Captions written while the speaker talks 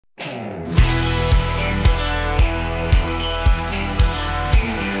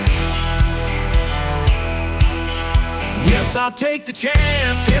Yes, I'll take the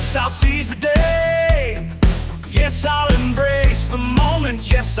chance. Yes, I'll seize the day. Yes, I'll embrace the moment.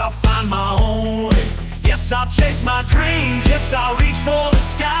 Yes, I'll find my own way. Yes, I'll chase my dreams. Yes, I'll reach for the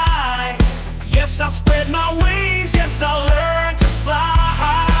sky. Yes, I'll spread my wings. Yes, I'll learn to fly.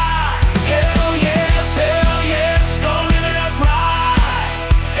 Hell yes, gonna live it up right.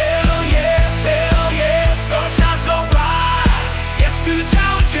 Hell yes, gonna shine so bright. Yes to the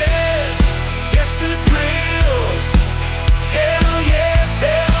challenges. Yes to the thrills. Hell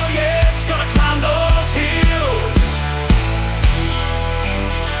yes, gonna climb those hills.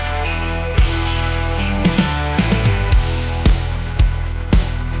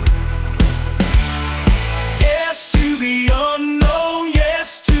 Yes to the unknown,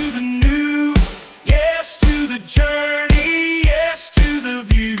 yes to the new. Yes to the journey, yes to the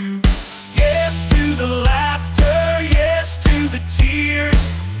view. Yes to the laughter, yes to the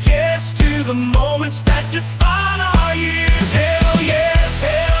tears. Yes to the moments that define our years. Hell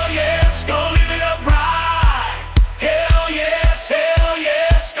yes, gonna live it up right. Hell yes,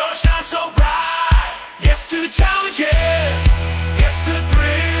 gonna shine so bright. Yes to the challenges, yes to the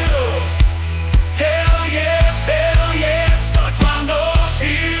thrills. Hell yes, gonna climb those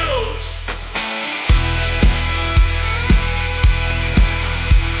hills.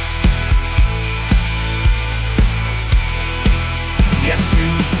 Yes to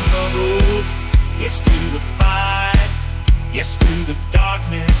the struggles, yes to the fight. Yes to the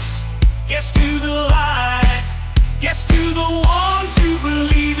darkness, yes to the light. Yes to the ones who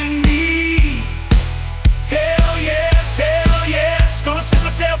believe in me. Hell yes, gonna set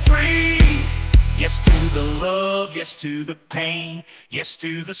myself free. Yes to the love, yes to the pain. Yes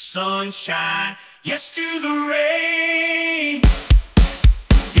to the sunshine, yes to the rain.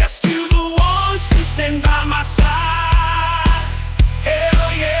 Yes to the ones who stand by my side.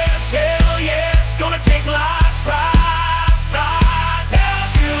 Hell yes, gonna take life's ride.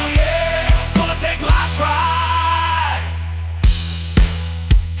 Hell yes, gonna take life's ride.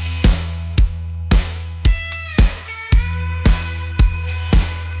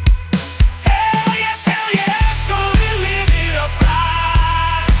 Hell yes, gonna live it up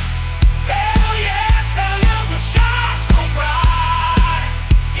right. Hell yes, we'll shine so bright.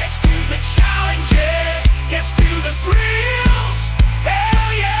 Yes to the challenges, yes to the thrills.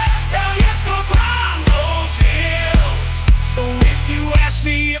 Hell yes, gonna climb those hills. So if you ask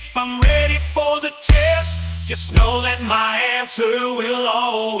me if I'm ready for the test, just know that my answer will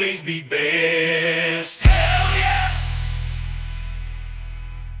always be best.